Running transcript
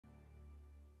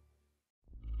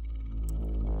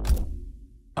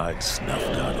I'd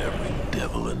snuffed out every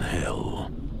devil in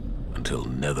hell until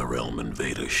Netherrealm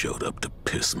invaders showed up to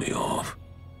piss me off.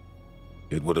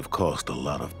 It would have cost a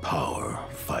lot of power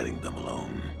fighting them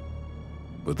alone.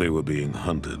 But they were being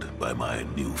hunted by my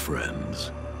new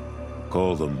friends.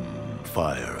 Call them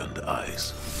Fire and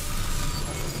Ice.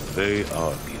 They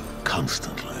argue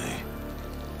constantly,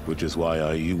 which is why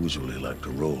I usually like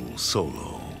to roll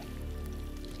solo.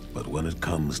 But when it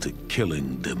comes to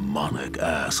killing demonic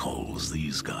assholes,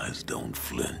 these guys don't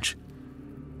flinch.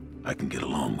 I can get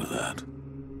along with that.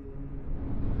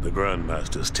 The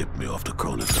Grandmasters tipped me off to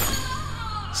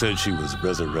Kronika. Said she was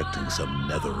resurrecting some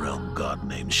Netherrealm god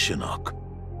named Shinnok.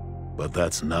 But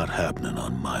that's not happening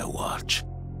on my watch.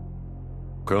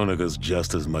 Kronika's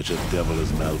just as much a devil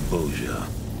as Malbosia.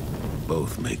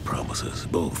 Both make promises,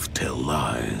 both tell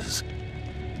lies.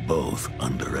 Both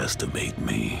underestimate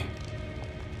me.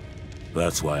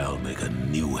 That's why I'll make a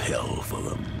new hell for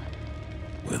them,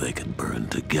 where they can burn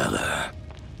together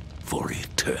for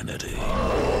eternity.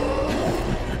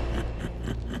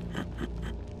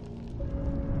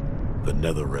 The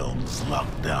Netherrealm's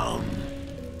locked down,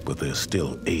 but there's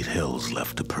still 8 hells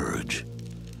left to purge.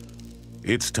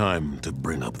 It's time to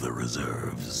bring up the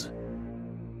reserves.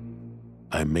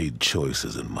 I made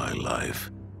choices in my life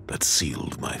that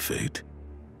sealed my fate.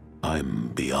 I'm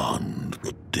beyond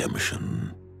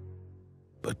redemption.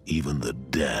 But even the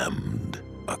damned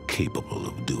are capable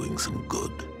of doing some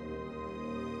good.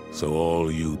 So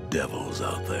all you devils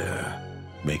out there,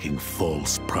 making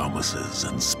false promises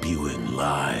and spewing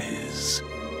lies,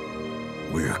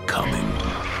 we're coming,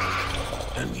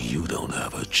 and you don't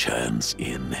have a chance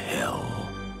in hell.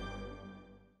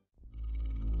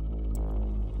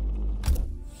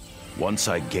 Once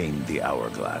I gained the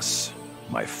Hourglass,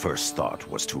 my first thought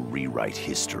was to rewrite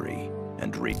history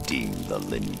and redeem the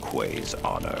Lin Kuei's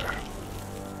honor.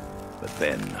 But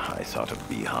then I thought of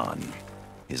Bihan,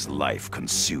 his life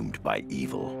consumed by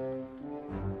evil.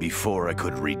 Before I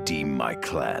could redeem my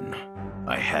clan,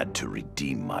 I had to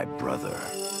redeem my brother.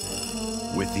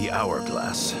 With the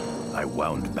Hourglass, I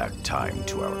wound back time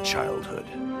to our childhood.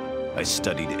 I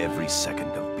studied every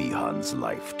second of Bihan's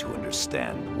life to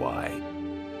understand why.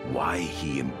 Why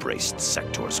he embraced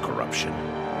Sector's corruption.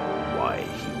 Why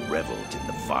he reveled in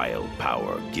the vile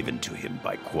power given to him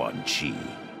by Quan Chi.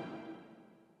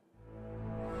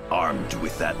 Armed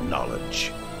with that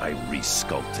knowledge, I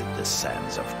resculpted the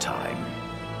sands of time.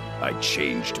 I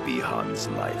changed Bihan's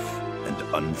life and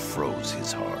unfroze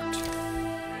his heart.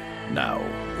 Now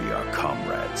we are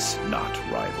comrades, not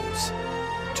rivals.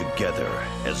 Together,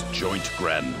 as joint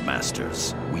Grand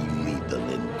Masters, we lead the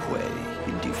Lin Kuei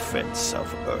in defense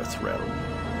of Earthrealm.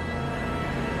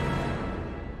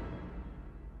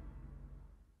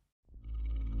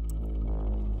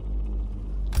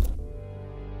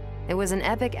 It was an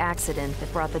epic accident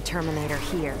that brought the Terminator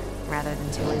here, rather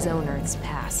than to his own Earth's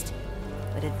past.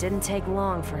 But it didn't take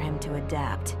long for him to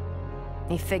adapt.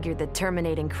 He figured that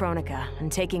terminating Kronika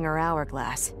and taking her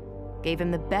Hourglass gave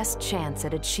him the best chance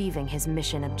at achieving his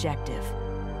mission objective.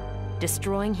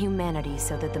 Destroying humanity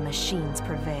so that the machines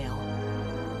prevail.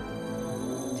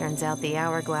 Turns out the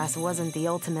Hourglass wasn't the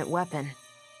ultimate weapon.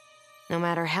 No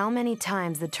matter how many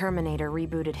times the Terminator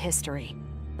rebooted history,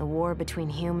 the war between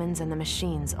humans and the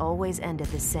machines always ended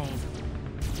the same,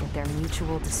 with their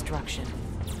mutual destruction.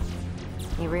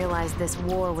 He realized this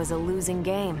war was a losing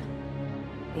game.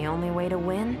 The only way to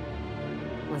win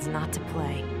was not to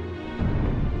play.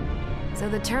 So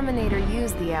the Terminator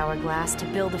used the Hourglass to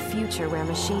build a future where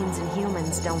machines and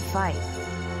humans don't fight.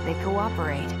 They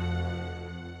cooperate.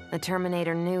 The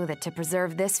Terminator knew that to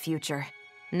preserve this future,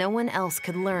 no one else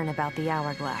could learn about the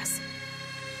Hourglass.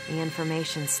 The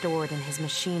information stored in his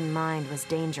machine mind was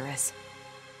dangerous.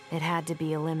 It had to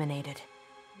be eliminated.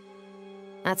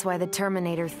 That's why the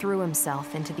Terminator threw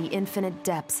himself into the infinite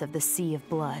depths of the Sea of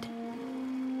Blood.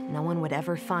 No one would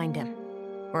ever find him,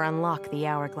 or unlock the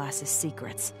Hourglass's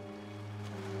secrets.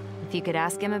 If you could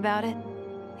ask him about it,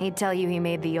 he'd tell you he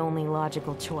made the only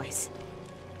logical choice.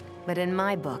 But in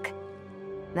my book,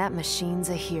 that machine's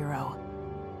a hero.